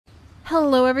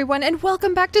Hello everyone and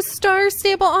welcome back to Star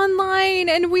Stable Online,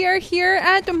 and we are here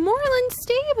at Moorland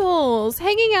Stables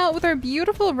hanging out with our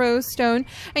beautiful Rosestone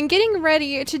and getting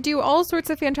ready to do all sorts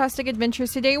of fantastic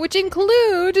adventures today, which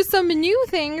include some new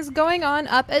things going on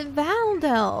up at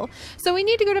Valdel. So we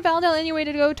need to go to Valdel anyway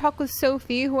to go talk with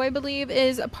Sophie, who I believe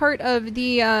is a part of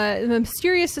the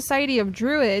mysterious society of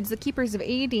druids, the keepers of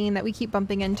Aideen that we keep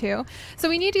bumping into. So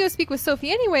we need to go speak with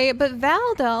Sophie anyway, but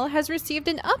Valdel has received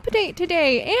an update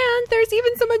today, and there's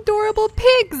even some adorable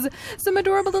pigs, some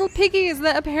adorable little piggies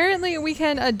that apparently we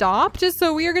can adopt.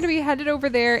 So we are going to be headed over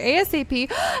there ASAP.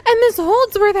 And Miss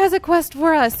Holdsworth has a quest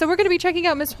for us, so we're going to be checking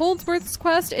out Miss Holdsworth's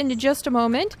quest in just a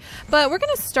moment. But we're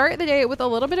going to start the day with a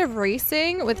little bit of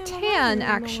racing with Tan,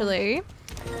 actually,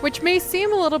 which may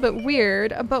seem a little bit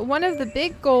weird, but one of the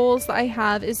big goals that I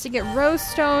have is to get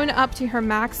Rosestone up to her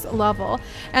max level.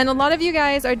 And a lot of you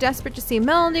guys are desperate to see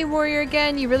Melody Warrior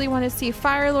again. You really want to see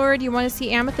Fire Lord. You want to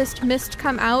see Amethyst Mist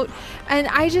come out. And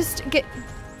I just get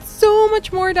so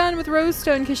much more done with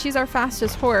Rosestone because she's our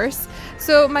fastest horse.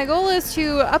 So my goal is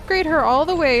to upgrade her all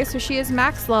the way so she is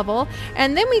max level,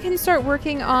 and then we can start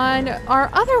working on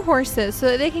our other horses so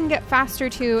that they can get faster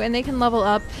too and they can level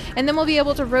up, and then we'll be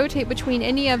able to rotate between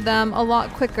any of them a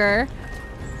lot quicker.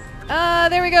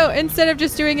 There we go, instead of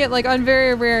just doing it like on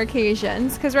very rare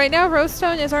occasions, because right now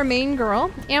Rosestone is our main girl.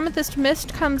 Amethyst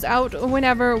Mist comes out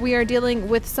whenever we are dealing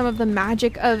with some of the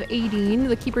magic of Aideen,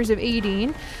 the keepers of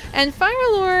Aideen. And Fire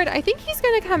Lord, I think he's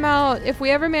gonna come out if we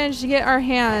ever manage to get our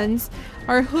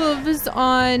hooves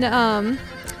on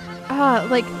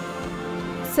like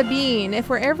Sabine. If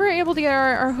we're ever able to get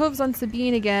our hooves on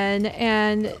Sabine again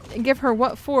and give her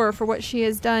what for what she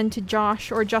has done to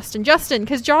Josh or Justin,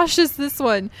 because Josh is this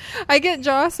one. I get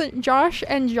Josh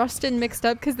and Justin mixed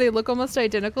up because they look almost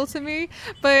identical to me,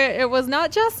 but it was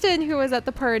not Justin who was at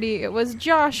the party, it was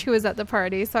Josh who was at the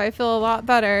party. So I feel a lot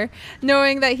better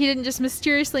knowing that he didn't just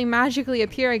mysteriously magically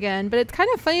appear again. But it's kind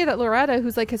of funny that Loretta,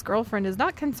 who's like his girlfriend, is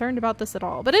not concerned about this at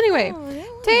all. But anyway,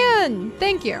 Tan,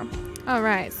 thank you.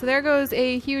 Alright, so there goes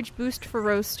a huge boost for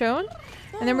Rosestone.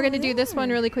 And then we're going to do this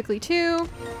one really quickly too.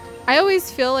 I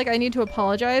always feel like I need to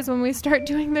apologize when we start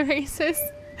doing the races.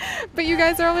 But you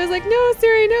guys are always like, no,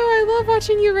 Seri, no, I love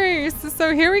watching you race.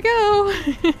 So here we go.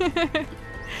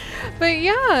 But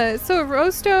yeah, so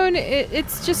Rosestone,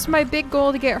 it's just my big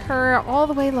goal to get her all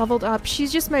the way leveled up.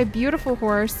 She's just my beautiful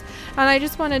horse, and I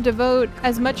just want to devote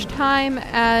as much time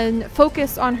and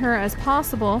focus on her as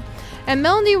possible. And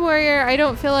Melody Warrior, I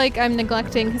don't feel like I'm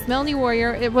neglecting, because Melody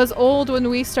Warrior, it was old when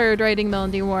we started riding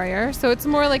Melody Warrior, so it's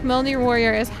more like Melody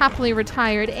Warrior is happily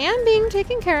retired and being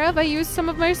taken care of. I used some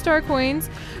of my star coins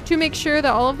to make sure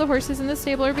that all of the horses in the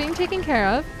stable are being taken care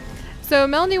of. So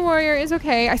Melody Warrior is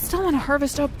okay. I still want to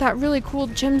harvest up that really cool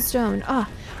gemstone.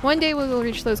 One day we will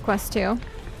reach those quests too.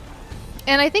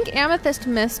 And I think Amethyst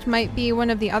Mist might be one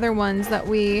of the other ones that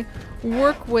we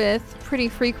work with pretty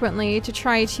frequently to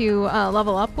try to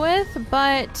level up with.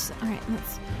 But, alright,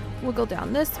 we'll go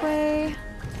down this way.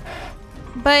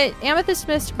 But Amethyst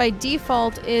Mist by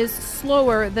default is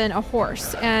slower than a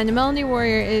horse, and Melody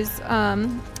Warrior is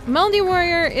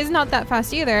not that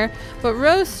fast either, but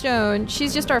Rosestone,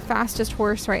 she's just our fastest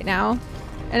horse right now.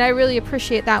 And I really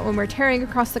appreciate that when we're tearing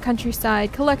across the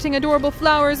countryside, collecting adorable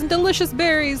flowers and delicious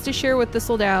berries to share with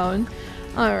Thistledown.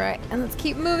 Alright, and let's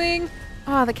keep moving.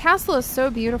 The castle is so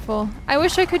beautiful. I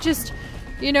wish I could just,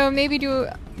 you know, maybe do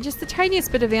just the tiniest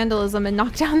bit of vandalism and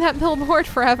knock down that billboard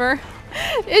forever.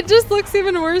 It just looks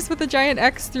even worse with the giant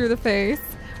X through the face.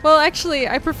 Well, actually,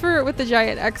 I prefer it with the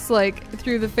giant X, like,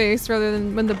 through the face rather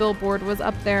than when the billboard was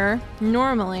up there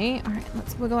normally. Alright,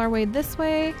 let's wiggle our way this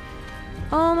way.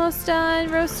 Almost done,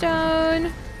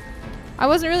 Rosestone. I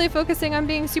wasn't really focusing on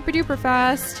being super duper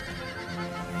fast.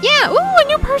 Yeah! Ooh, a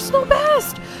new personal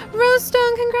best!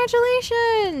 Rosestone,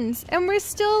 congratulations! And we're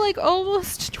still like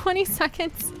almost 20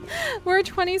 seconds. We're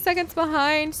 20 seconds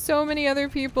behind so many other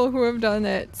people who have done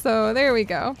it. So there we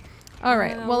go.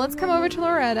 Alright, well, let's come over to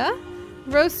Loretta.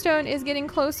 Rosestone is getting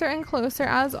closer and closer,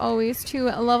 as always, to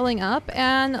leveling up.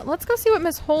 And let's go see what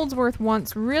Miss Holdsworth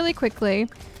wants really quickly.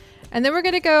 And then we're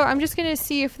going to go, I'm just going to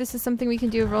see if this is something we can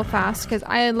do real fast, because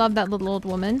I love that little old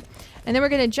woman. And then we're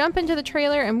going to jump into the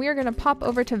trailer, and we are going to pop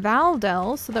over to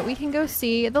Valdel so that we can go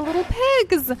see the little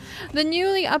pigs! The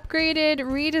newly upgraded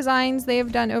redesigns they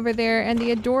have done over there, and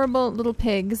the adorable little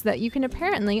pigs that you can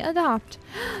apparently adopt.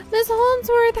 Miss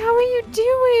Holdsworth, how are you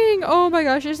doing? Oh my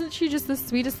gosh, isn't she just the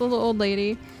sweetest little old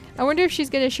lady? I wonder if she's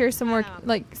going to share some more,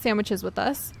 like, sandwiches with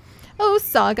us. Oh,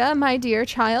 Saga, my dear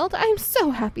child, I'm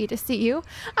so happy to see you.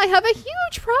 I have a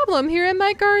huge problem here in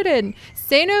my garden.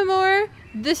 Say no more.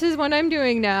 This is what I'm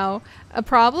doing now. A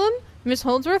problem? Miss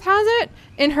Holdsworth has it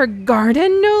in her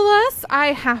garden, no less. I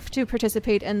have to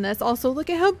participate in this. Also, look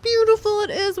at how beautiful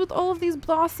it is with all of these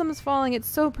blossoms falling. It's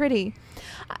so pretty.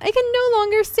 I can no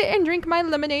longer sit and drink my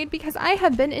lemonade because I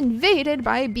have been invaded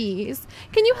by bees.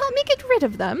 Can you help me get rid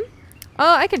of them?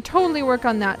 Oh, I can totally work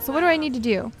on that. So what do I need to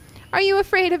do? Are you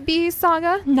afraid of bees,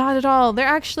 Saga? Not at all. They're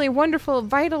actually wonderful,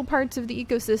 vital parts of the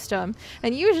ecosystem,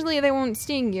 and usually they won't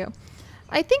sting you.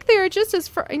 I think they are just as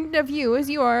frightened of you as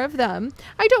you are of them.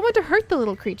 I don't want to hurt the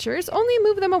little creatures, only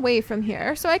move them away from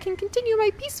here so I can continue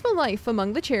my peaceful life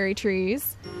among the cherry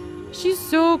trees. She's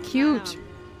so cute.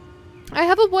 I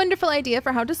have a wonderful idea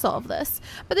for how to solve this,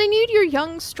 but I need your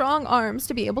young, strong arms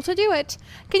to be able to do it.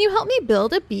 Can you help me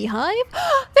build a beehive?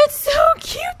 That's so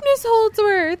cute, Miss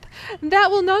Holdsworth! That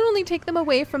will not only take them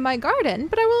away from my garden,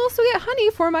 but I will also get honey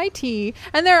for my tea.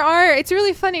 And it's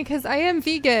really funny because I am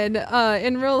vegan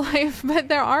in real life, but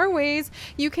there are ways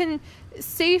you can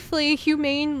safely,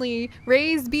 humanely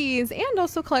raise bees and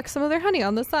also collect some of their honey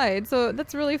on the side. So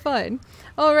that's really fun.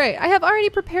 All right, I have already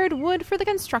prepared wood for the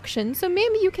construction, so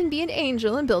maybe you can be an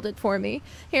angel and build it for me.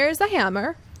 Here's the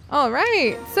hammer. All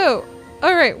right,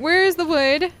 where is the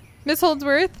wood, Miss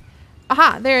Holdsworth?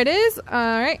 Aha, there it is.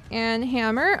 All right, and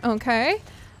hammer. Okay.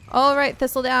 All right,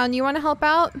 Thistledown, you want to help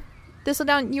out?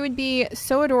 Thistledown, you would be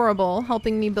so adorable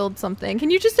helping me build something.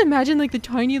 Can you just imagine like the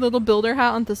tiny little builder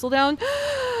hat on Thistledown?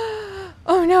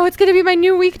 Oh no, it's gonna be my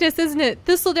new weakness, isn't it?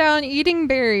 Thistledown eating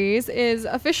berries is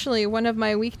officially one of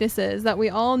my weaknesses that we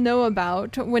all know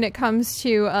about when it comes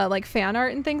to like fan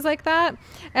art and things like that.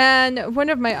 And one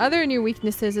of my other new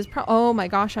weaknesses is oh my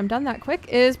gosh, I'm done that quick,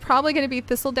 is probably gonna be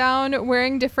Thistledown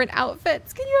wearing different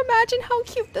outfits. Can you imagine how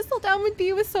cute Thistledown would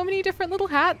be with so many different little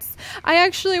hats? I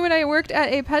actually, when I worked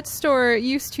at a pet store,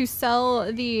 used to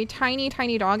sell the tiny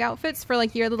dog outfits for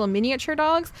like your little miniature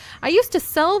dogs. I used to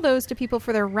sell those to people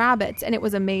for their rabbits, and it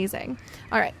was amazing.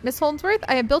 All right, Miss Holdsworth,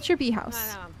 I have built your bee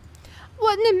house.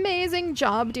 What an amazing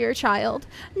job, dear child.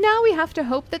 Now we have to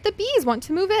hope that the bees want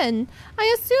to move in.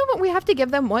 I assume we have to give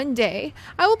them one day.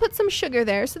 I will put some sugar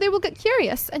there so they will get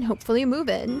curious and hopefully move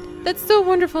in. That's so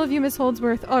wonderful of you, Miss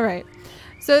Holdsworth. All right,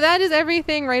 so that is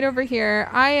everything right over here.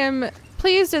 I am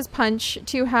pleased as punch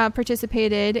to have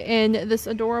participated in this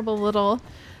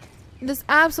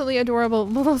absolutely adorable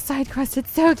little side quest.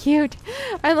 It's so cute.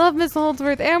 I love Miss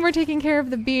Holdsworth, and we're taking care of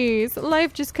the bees.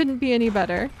 Life just couldn't be any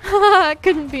better.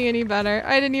 Couldn't be any better.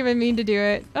 I didn't even mean to do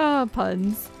it. Oh,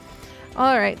 puns.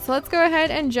 All right, so let's go ahead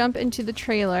and jump into the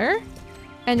trailer,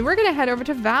 and we're gonna head over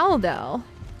to Valdel.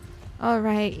 All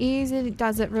right, easy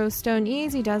does it, Rosestone.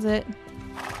 Easy does it.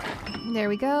 There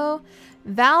we go.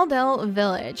 Valdel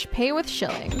Village. Pay with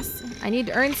shillings. I need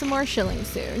to earn some more shillings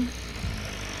soon.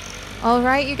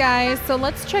 Alright, you guys, so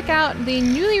let's check out the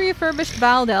newly refurbished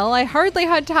Valdel. I hardly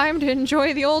had time to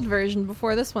enjoy the old version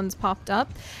before this one's popped up.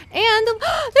 And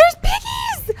there's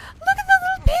piggies! Look at the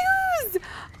little piggoos!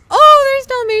 Oh, there's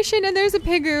Dalmatian and there's a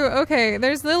pigoo. Okay,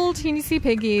 there's little teensy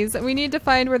piggies. We need to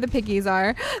find where the piggies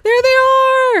are. There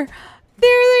they are! There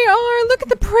they are! Look at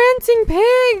the prancing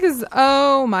pigs!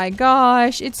 Oh my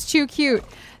gosh, it's too cute.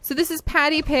 So this is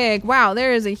Patty Pig. Wow,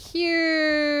 there is a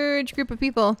huge group of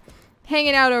people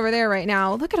hanging out over there right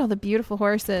now. Look at all the beautiful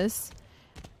horses.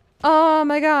 Oh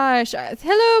my gosh.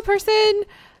 Hello, person.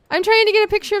 I'm trying to get a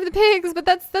picture of the pigs, but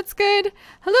that's good.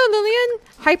 Hello, Lillian.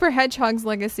 Hyper Hedgehog's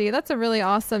Legacy. That's a really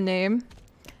awesome name.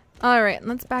 All right,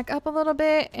 let's back up a little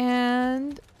bit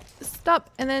and stop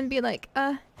and then be like,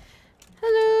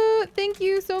 hello, thank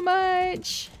you so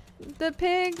much. The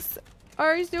pigs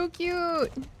are so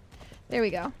cute. There we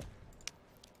go.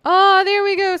 Oh, there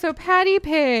we go. So Patty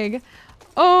Pig.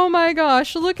 Oh my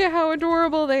gosh, look at how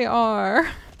adorable they are.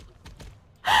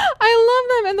 I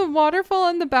love them, and the waterfall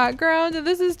in the background.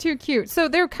 This is too cute. So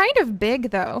they're kind of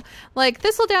big though. Like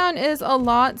Thistledown is a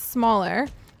lot smaller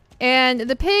and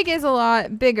the pig is a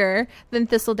lot bigger than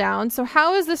Thistledown. So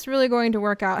how is this really going to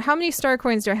work out? How many star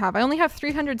coins do I have? I only have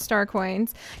 300 star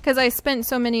coins because I spent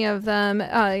so many of them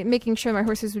making sure my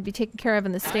horses would be taken care of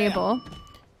in the stable.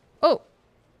 Oh.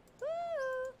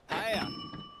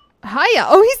 Hiya.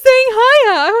 Oh, he's saying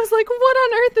hiya. I was like, what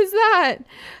on earth is that?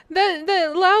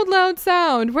 That loud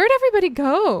sound. Where'd everybody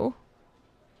go?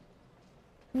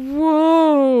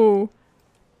 Whoa.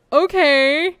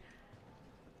 Okay.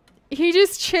 He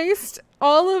just chased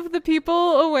all of the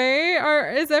people away.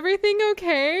 Is everything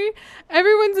okay?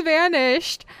 Everyone's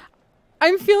vanished.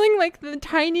 I'm feeling like the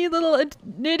tiny little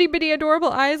itty-bitty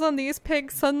adorable eyes on these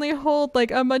pigs suddenly hold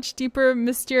like a much deeper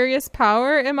mysterious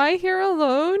power. Am I here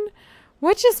alone?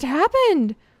 What just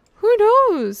happened? Who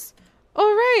knows? All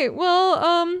right,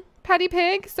 well, Patty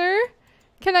Pig, sir,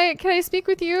 Can I speak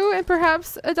with you and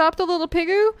perhaps adopt a little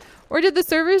pigoo? Or did the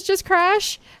servers just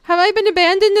crash? Have I been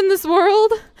abandoned in this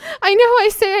world? I know I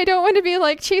say I don't want to be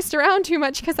like chased around too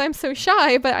much because I'm so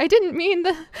shy, but I didn't mean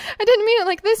it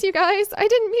like this, you guys. I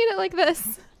didn't mean it like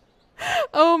this.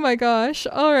 Oh my gosh.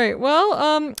 All right.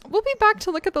 Well, we'll be back to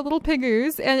look at the little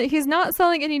pigoos, and he's not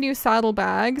selling any new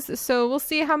saddlebags, so we'll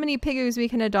see how many pigoos we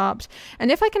can adopt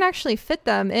and if I can actually fit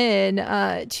them in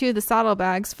to the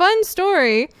saddlebags. Fun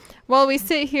story while we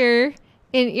sit here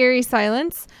in eerie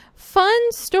silence.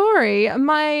 Fun story.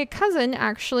 My cousin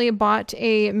actually bought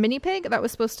a mini pig that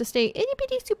was supposed to stay itty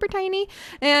bitty super tiny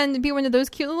and be one of those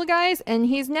cute little guys, and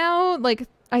he's now like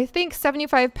I think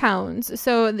 75 pounds.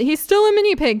 So he's still a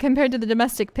mini pig compared to the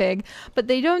domestic pig, but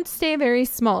they don't stay very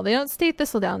small. They don't stay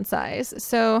thistledown size.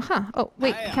 So, oh,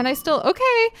 wait, can I still?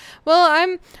 Okay. Well,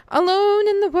 I'm alone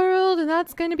in the world and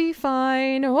that's going to be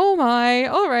fine. Oh my.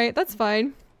 All right. That's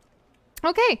fine.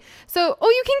 Okay. So, oh,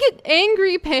 you can get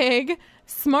angry pig,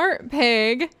 smart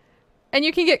pig, and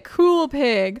you can get cool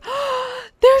pig.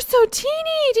 They're so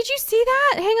teeny. Did you see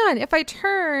that? Hang on. If I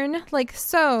turn like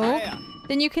so,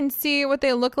 then you can see what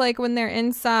they look like when they're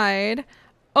inside.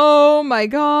 Oh my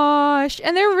gosh.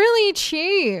 And they're really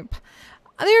cheap.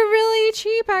 They're really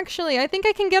cheap, actually. I think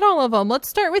I can get all of them. Let's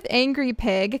start with Angry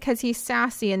Pig because he's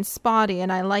sassy and spotty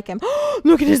and I like him.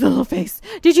 Look at his little face.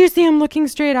 Did you see him looking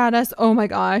straight at us? Oh my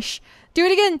gosh. Do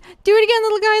it again. Do it again,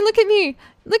 little guy. Look at me.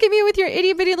 Look at me with your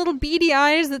itty bitty little beady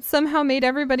eyes that somehow made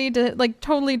everybody like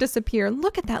totally disappear.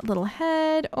 Look at that little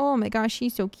head. Oh my gosh,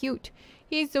 he's so cute.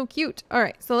 He's so cute. All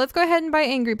right, so let's go ahead and buy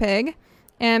Angry Pig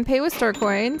and pay with star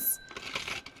coins.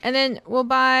 And then we'll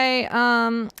buy,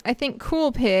 I think,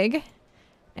 Cool Pig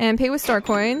and pay with star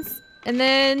coins. And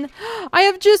then I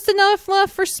have just enough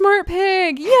left for Smart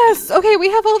Pig. Yes. Okay, we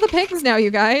have all the pigs now,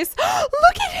 you guys.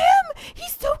 Look at him.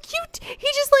 He's so cute. He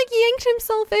just like yanked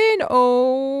himself in.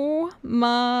 Oh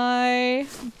my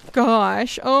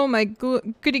gosh. Oh my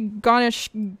goody gosh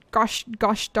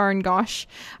darn gosh.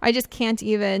 I just can't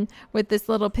even with this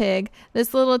little pig.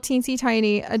 This little teensy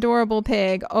tiny adorable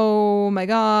pig. Oh my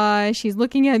gosh. He's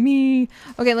looking at me.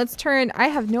 Okay, let's turn. I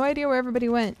have no idea where everybody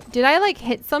went. Did I like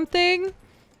hit something?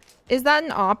 Is that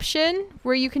an option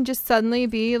where you can just suddenly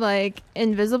be like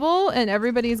invisible and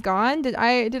everybody's gone? Did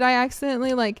I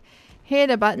accidentally like hit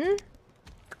a button?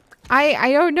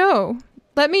 I don't know.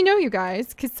 Let me know, you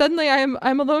guys, because suddenly I'm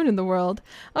alone in the world.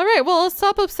 All right, well, let's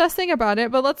stop obsessing about it,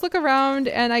 but let's look around,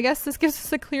 and I guess this gives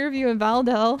us a clear view of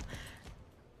Valdel.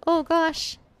 Oh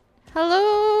gosh.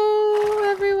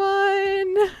 Hello,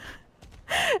 everyone.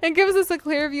 It gives us a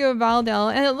clear view of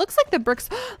Valdel, and it looks like the bricks.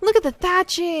 Look at the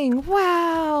thatching.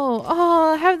 Wow.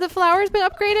 Oh, have the flowers been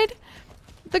upgraded?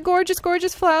 The gorgeous,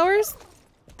 gorgeous flowers.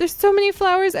 There's so many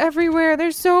flowers everywhere.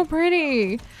 They're so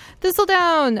pretty.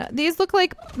 Thistledown. These look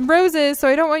like roses, so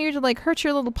I don't want you to like hurt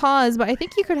your little paws, but I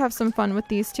think you could have some fun with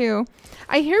these too.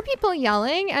 I hear people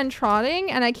yelling and trotting,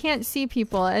 and I can't see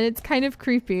people, and it's kind of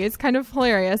creepy. It's kind of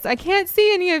hilarious. I can't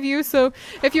see any of you, so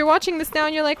if you're watching this now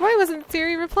and you're like, why wasn't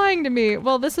Seri replying to me?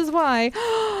 Well, this is why.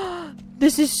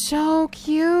 This is so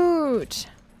cute.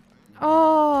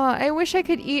 Oh, I wish I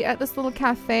could eat at this little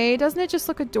cafe. Doesn't it just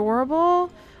look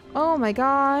adorable? Oh my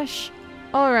gosh.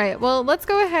 All right, well, let's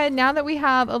go ahead now that we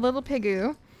have a little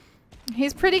pigoo.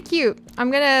 He's pretty cute. I'm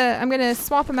gonna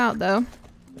swap him out though.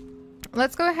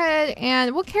 Let's go ahead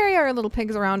and we'll carry our little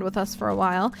pigs around with us for a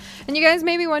while. And you guys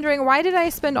may be wondering, why did I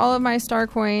spend all of my star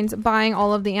coins buying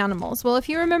all of the animals? Well, if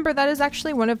you remember, that is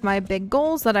actually one of my big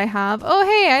goals that I have. Oh,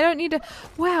 hey, I don't need to...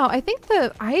 Wow, I think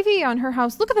the ivy on her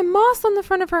house... Look at the moss on the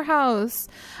front of her house.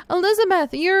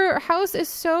 Elizabeth, your house is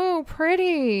so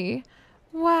pretty.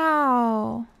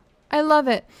 Wow. I love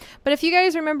it. But if you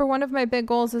guys remember, one of my big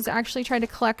goals is to actually try to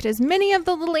collect as many of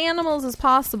the little animals as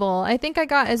possible. I think I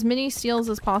got as many seals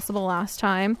as possible last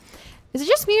time. Is it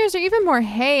just me, or is there even more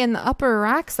hay in the upper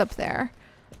racks up there?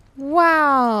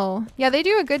 Wow. Yeah, they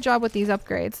do a good job with these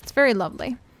upgrades. It's very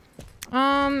lovely.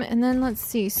 And then let's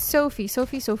see. Sophie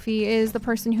is the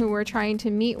person who we're trying to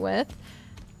meet with.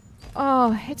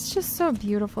 Oh, it's just so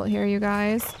beautiful here, you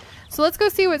guys. So let's go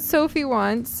see what Sophie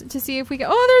wants to see if we can...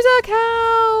 Oh, there's a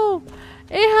cow!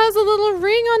 It has a little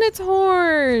ring on its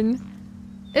horn.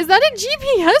 Is that a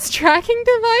GPS tracking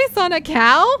device on a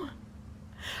cow?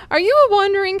 Are you a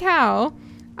wandering cow?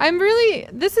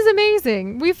 This is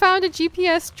amazing. We found a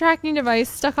GPS tracking device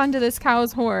stuck onto this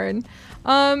cow's horn.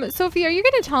 Sophie, are you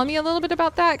going to tell me a little bit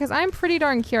about that? Because I'm pretty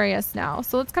darn curious now.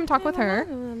 So let's come talk with her.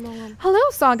 Hello,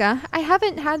 Saga. I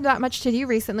haven't had that much to do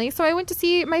recently, so I went to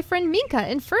see my friend Minka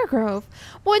in Fir Grove.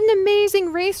 What an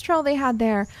amazing race trail they had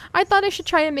there. I thought I should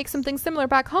try to make something similar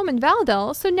back home in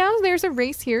Valdel, so now there's a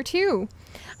race here too.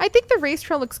 I think the race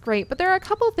trail looks great, but there are a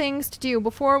couple things to do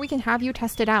before we can have you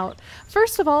test it out.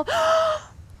 First of all,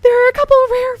 there are a couple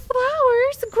of rare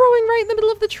flowers growing right in the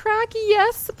middle of the track.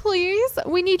 Yes, please.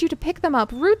 We need you to pick them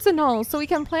up, roots and all, so we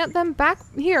can plant them back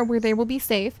here where they will be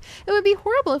safe. It would be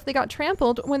horrible if they got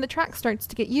trampled when the track starts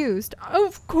to get used.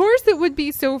 Of course it would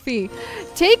be, Sophie.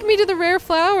 Take me to the rare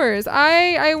flowers.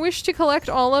 I wish to collect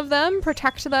all of them,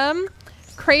 protect them,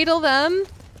 cradle them,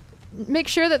 make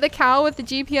sure that the cow with the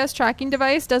GPS tracking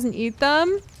device doesn't eat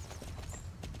them.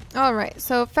 All right,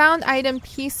 so found item,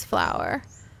 peace flower.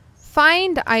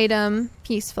 Find item,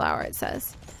 peace flower, it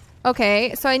says.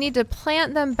 Okay, so I need to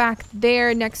plant them back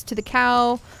there next to the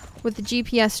cow with the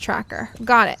GPS tracker.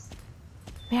 Got it.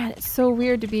 Man, it's so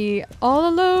weird to be all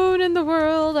alone in the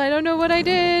world. I don't know what I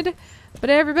did, but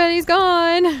everybody's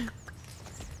gone.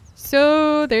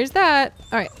 So there's that.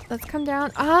 All right, let's come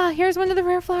down. Ah, here's one of the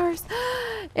rare flowers.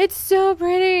 It's so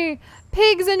pretty.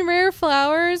 Pigs and rare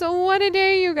flowers. What a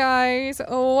day, you guys.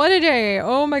 What a day.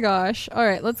 Oh my gosh. All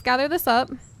right, let's gather this up.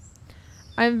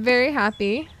 I'm very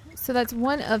happy. So that's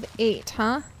 1 of 8,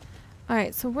 huh?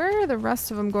 Alright, so where are the rest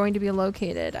of them going to be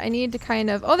located? I need to kind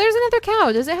of... Oh, there's another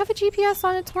cow. Does it have a GPS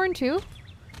on its horn too?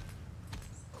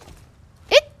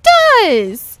 It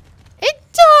does! It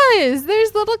does!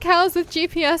 There's little cows with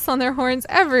GPS on their horns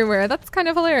everywhere. That's kind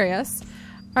of hilarious.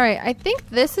 Alright, I think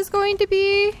this is going to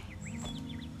be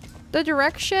the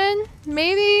direction.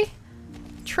 Maybe?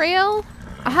 Trail?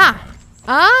 Aha!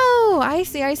 Oh, I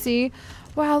see, I see.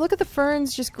 Wow, look at the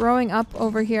ferns just growing up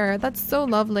over here. That's so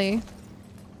lovely.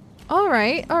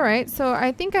 Alright. So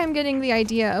I think I'm getting the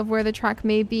idea of where the track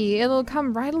may be. It'll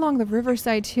come right along the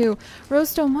riverside too.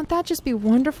 Rosestone, won't that just be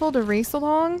wonderful to race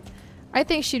along? I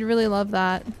think she'd really love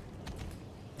that.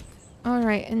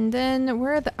 Alright, and then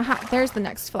where are the... Aha, there's the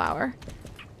next flower.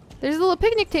 There's a little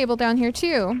picnic table down here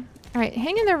too. Alright,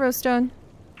 hang in there, Rosestone.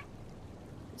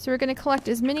 So we're going to collect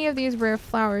as many of these rare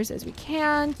flowers as we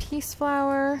can. Peace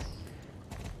flower.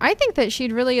 I think that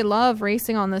she'd really love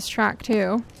racing on this track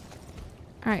too.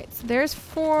 Alright, so there's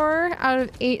 4 out of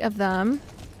 8 of them.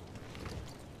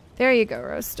 There you go,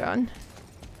 Rosestone.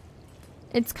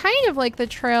 It's kind of like the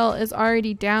trail is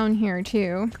already down here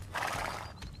too.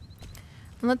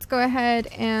 And let's go ahead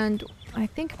and I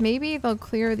think maybe they'll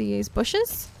clear these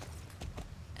bushes.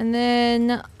 And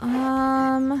then,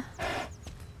 I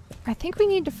think we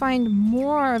need to find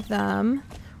more of them.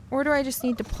 Or do I just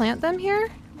need to plant them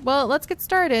here? Well, let's get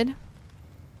started.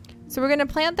 So we're going to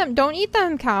plant them. Don't eat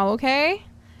them, cow, okay?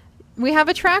 We have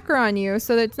a tracker on you,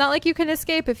 so it's not like you can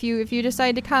escape if you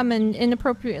decide to come and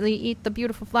inappropriately eat the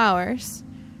beautiful flowers.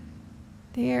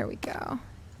 There we go.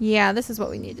 Yeah, this is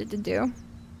what we needed to do.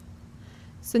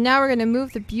 So now we're going to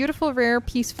move the beautiful rare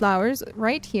peace flowers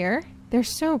right here. They're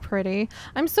so pretty.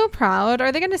 I'm so proud.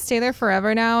 Are they going to stay there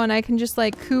forever now and I can just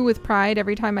like coo with pride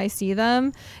every time I see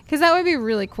them? Because that would be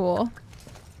really cool.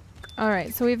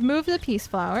 Alright, so we've moved the peace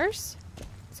flowers.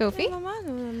 Sophie?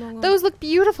 Those look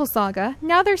beautiful, Saga.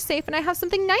 Now they're safe and I have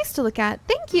something nice to look at.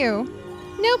 Thank you.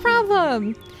 No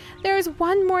problem. There is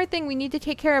one more thing we need to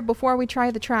take care of before we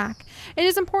try the track. It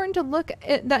is important to look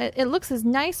at that it looks as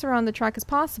nice around the track as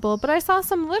possible, but I saw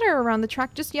some litter around the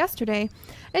track just yesterday.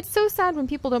 It's so sad when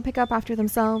people don't pick up after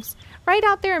themselves. Ride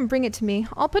out there and bring it to me.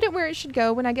 I'll put it where it should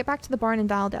go when I get back to the barn in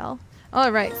Valdel.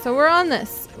 Alright, so we're on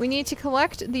this. We need to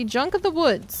collect the junk of the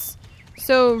woods.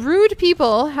 So rude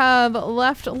people have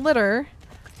left litter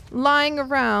lying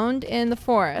around in the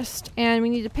forest, and we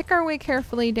need to pick our way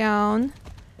carefully down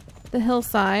the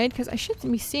hillside, because I should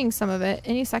be seeing some of it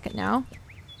any second now.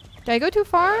 Did I go too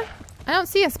far? I don't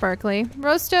see a sparkly.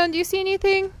 Rosestone, do you see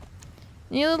anything?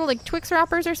 Any little like Twix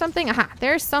wrappers or something? Aha,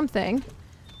 there's something.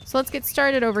 So let's get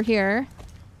started over here.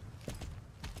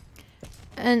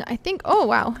 And I think, oh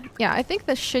wow. Yeah, I think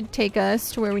this should take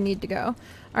us to where we need to go.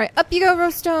 Alright, up you go,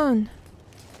 Rosestone.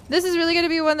 This is really going to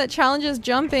be one that challenges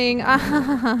jumping.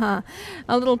 A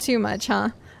little too much, huh?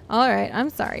 Alright, I'm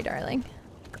sorry, darling.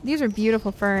 These are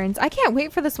beautiful ferns. I can't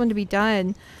wait for this one to be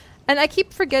done. And I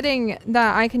keep forgetting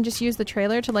that I can just use the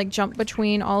trailer to like jump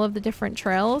between all of the different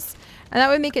trails. And that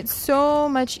would make it so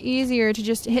much easier to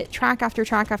just hit track after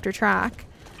track after track.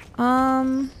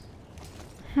 Alright,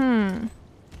 hang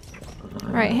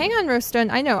on, Rosestone.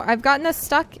 I know, I've gotten us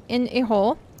stuck in a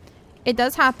hole. It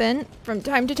does happen from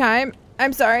time to time.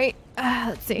 I'm sorry.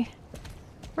 Let's see.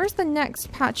 Where's the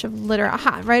next patch of litter?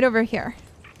 Aha, right over here.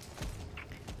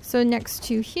 So next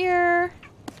to here.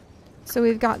 So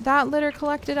we've got that litter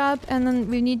collected up, and then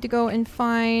we need to go and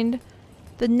find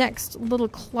the next little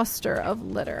cluster of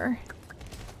litter,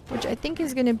 which I think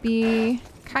is going to be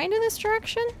kind of this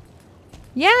direction.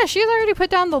 Yeah, she's already put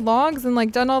down the logs and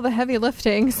like done all the heavy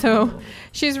lifting, so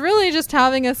she's really just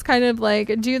having us kind of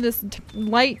like do this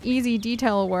light, easy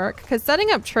detail work. Because setting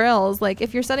up trails, like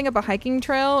if you're setting up a hiking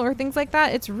trail or things like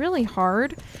that, it's really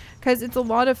hard because it's a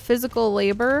lot of physical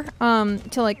labor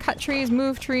to like cut trees,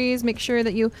 move trees, make sure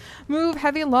that you move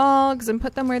heavy logs and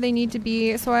put them where they need to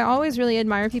be. So I always really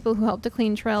admire people who help to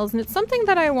clean trails, and it's something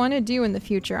that I want to do in the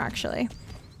future actually.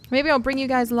 Maybe I'll bring you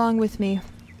guys along with me.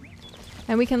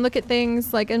 And we can look at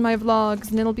things like in my vlogs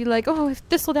and it'll be like, oh, if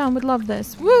Thistledown would love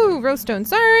this. Woo, Roastone.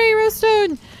 Sorry,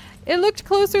 Roastone. It looked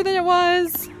closer than it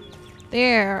was.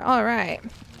 There. All right.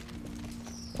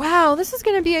 Wow, this is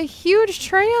going to be a huge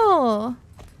trail.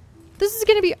 This is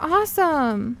going to be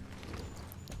awesome.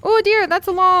 Oh dear, that's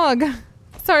a log.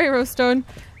 Sorry, Roastone.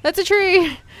 That's a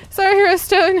tree. Sorry,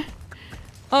 Roastone.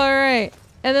 All right.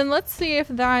 And then let's see if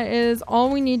that is all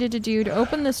we needed to do to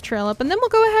open this trail up. And then we'll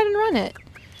go ahead and run it.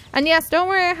 And yes, don't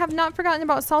worry, I have not forgotten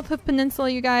about South Hoof Peninsula,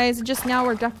 you guys. Just now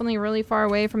we're definitely really far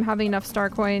away from having enough star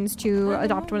coins to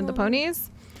adopt one of the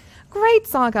ponies. Great,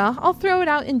 Saga. I'll throw it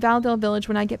out in Valdale Village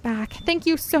when I get back. Thank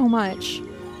you so much.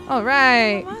 All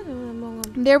right.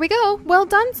 There we go. Well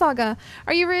done, Saga.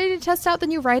 Are you ready to test out the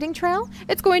new riding trail?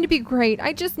 It's going to be great.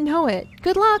 I just know it.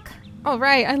 Good luck. All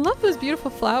right. I love those beautiful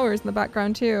flowers in the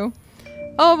background, too.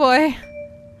 Oh, boy.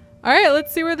 All right.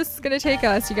 Let's see where this is going to take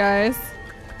us, you guys.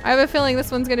 I have a feeling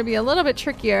this one's going to be a little bit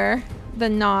trickier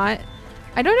than not.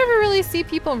 I don't ever really see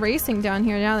people racing down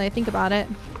here now that I think about it.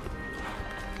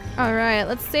 Alright,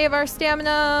 let's save our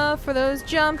stamina for those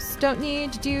jumps. Don't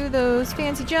need to do those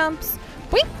fancy jumps.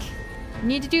 Wink!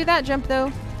 Need to do that jump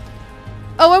though.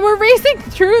 Oh, and we're racing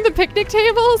through the picnic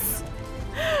tables?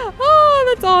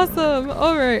 Oh, that's awesome.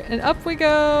 Alright, and up we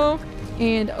go.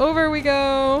 And over we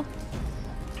go.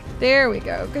 There we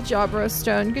go. Good job,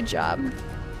 Roastone. Good job.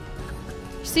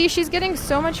 See, she's getting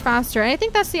so much faster. And I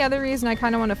think that's the other reason I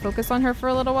kind of want to focus on her for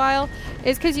a little while.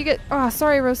 Is because you get... Oh,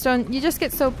 sorry, Roastone. You just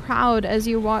get so proud as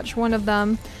you watch one of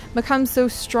them become so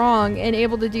strong and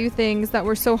able to do things that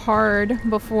were so hard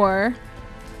before.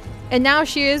 And now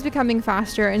she is becoming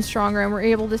faster and stronger, and we're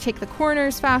able to take the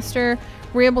corners faster.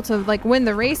 We're able to, like, win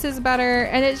the races better.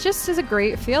 And it just is a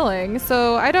great feeling.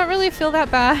 So I don't really feel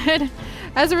that bad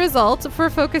as a result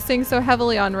for focusing so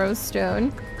heavily on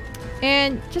Roastone.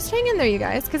 And just hang in there, you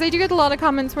guys, because I do get a lot of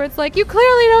comments where it's like, you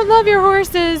clearly don't love your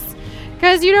horses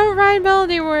because you don't ride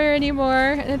Melody Warrior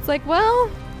anymore. And it's like,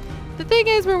 well, the thing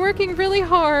is we're working really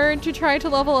hard to try to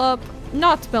level up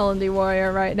not Melody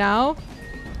Warrior right now.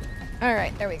 All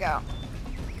right, there we go.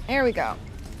 There we go.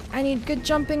 I need good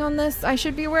jumping on this. I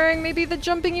should be wearing maybe the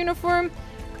jumping uniform.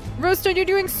 Roastone, you're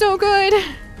doing so good.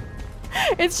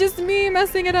 It's just me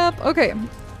messing it up. Okay,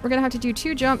 we're going to have to do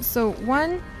 2 jumps. So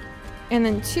 1... and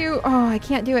then 2. Oh, I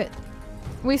can't do it.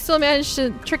 We still managed to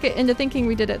trick it into thinking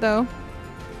we did it, though.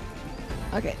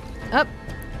 Okay. Up.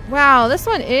 Wow, this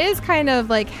one is kind of,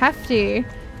 like, hefty.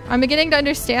 I'm beginning to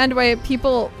understand why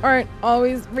people aren't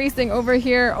always racing over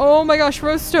here. Oh my gosh,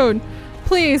 Roastone.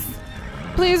 Please.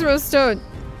 Please, Roastone.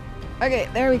 Okay,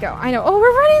 there we go. I know. Oh,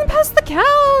 we're running past the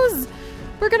cows!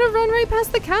 We're gonna run right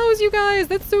past the cows, you guys.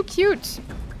 That's so cute.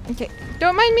 Okay.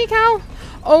 Don't mind me, cow.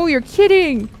 Oh, you're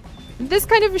kidding. This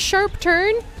kind of a sharp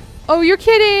turn? Oh, you're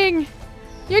kidding!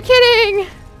 You're kidding!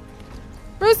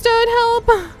 Roastone, help!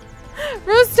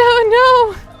 Roastone,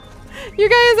 no! You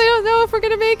guys, I don't know if we're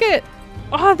gonna make it!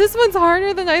 Oh, this one's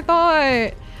harder than I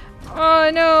thought!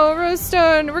 Oh no,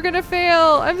 Roastone, we're gonna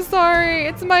fail! I'm sorry,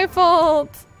 it's my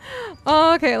fault!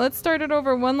 Oh, okay, let's start it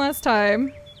over one last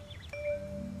time.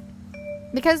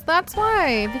 Because that's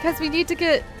why! Because we need to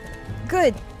get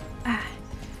good!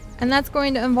 And that's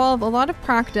going to involve a lot of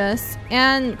practice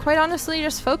and, quite honestly,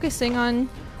 just focusing on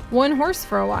one horse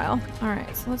for a while.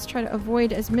 Alright, so let's try to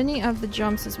avoid as many of the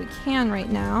jumps as we can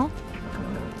right now.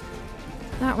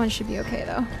 That one should be okay,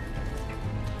 though.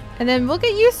 And then we'll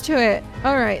get used to it.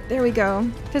 Alright, there we go.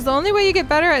 Because the only way you get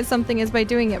better at something is by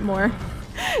doing it more.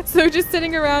 So just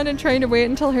sitting around and trying to wait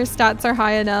until her stats are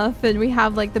high enough and we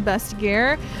have, like, the best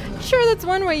gear. Sure, that's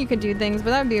one way you could do things, but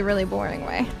that would be a really boring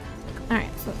way. Alright,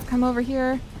 so let's come over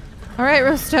here. Alright,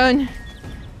 Roastone.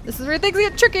 This is where things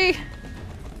get tricky.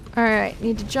 Alright,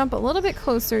 need to jump a little bit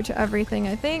closer to everything,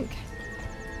 I think.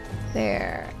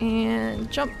 There. And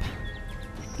jump.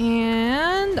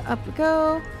 And up we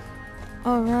go.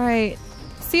 Alright.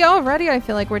 See, already I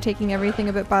feel like we're taking everything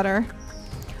a bit better.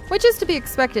 which is to be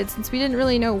expected since we didn't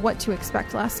really know what to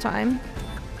expect last time.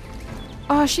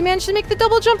 Oh, she managed to make the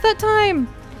double jump that time.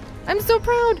 I'm so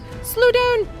proud. Slow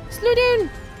down, slow down.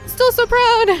 Still so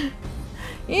proud.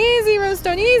 Easy,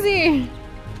 Rosestone, easy.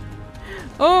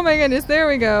 Oh my goodness, there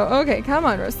we go. Okay, come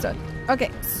on, Rosestone.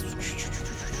 Okay.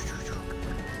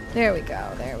 There we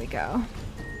go, there we go.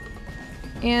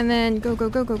 And then go, go,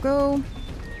 go, go, go.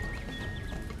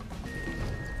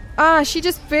 Ah, she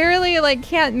just barely like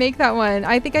can't make that one.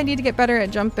 I think I need to get better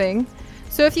at jumping.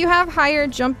 So if you have higher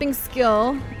jumping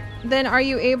skill, then are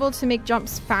you able to make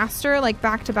jumps faster, like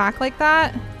back to back like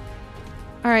that?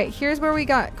 All right, here's where we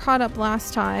got caught up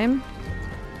last time.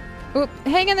 Oop,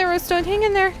 hang in there, Rosestone, hang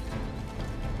in there.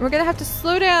 We're gonna have to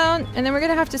slow down, and then we're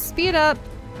gonna have to speed up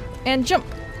and jump.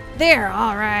 There,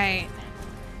 all right.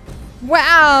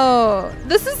 Wow,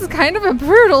 this is kind of a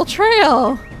brutal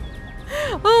trail.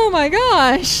 Oh my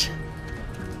gosh.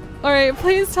 All right,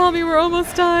 please tell me we're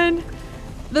almost done.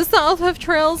 The South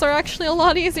trails are actually a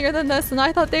lot easier than this, and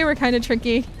I thought they were kind of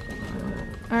tricky.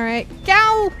 All right,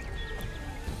 cow.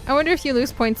 I wonder if you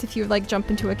lose points if you like jump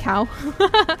into a cow.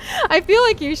 I feel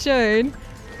like you should.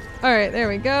 All right, there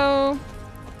we go.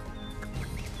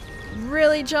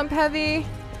 Really jump heavy.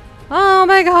 Oh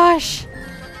my gosh.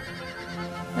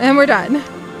 And we're done.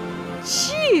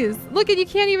 Jeez, look, at you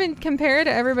can't even compare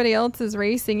to everybody else's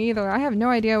racing either. I have no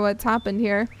idea what's happened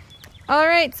here. All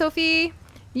right, Sophie,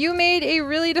 you made a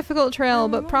really difficult trail,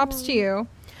 but props to you.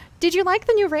 Did you like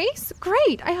the new race?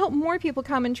 Great! I hope more people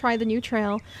come and try the new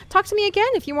trail. Talk to me again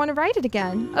if you want to ride it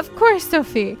again. Of course,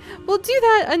 Sophie. We'll do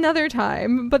that another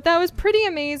time. But that was pretty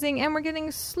amazing, and we're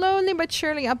getting slowly but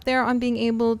surely up there on being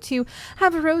able to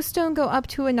have Rosestone go up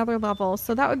to another level.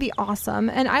 So that would be awesome.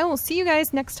 And I will see you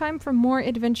guys next time for more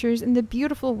adventures in the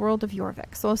beautiful world of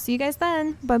Jorvik. So I'll see you guys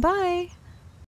then. Bye-bye!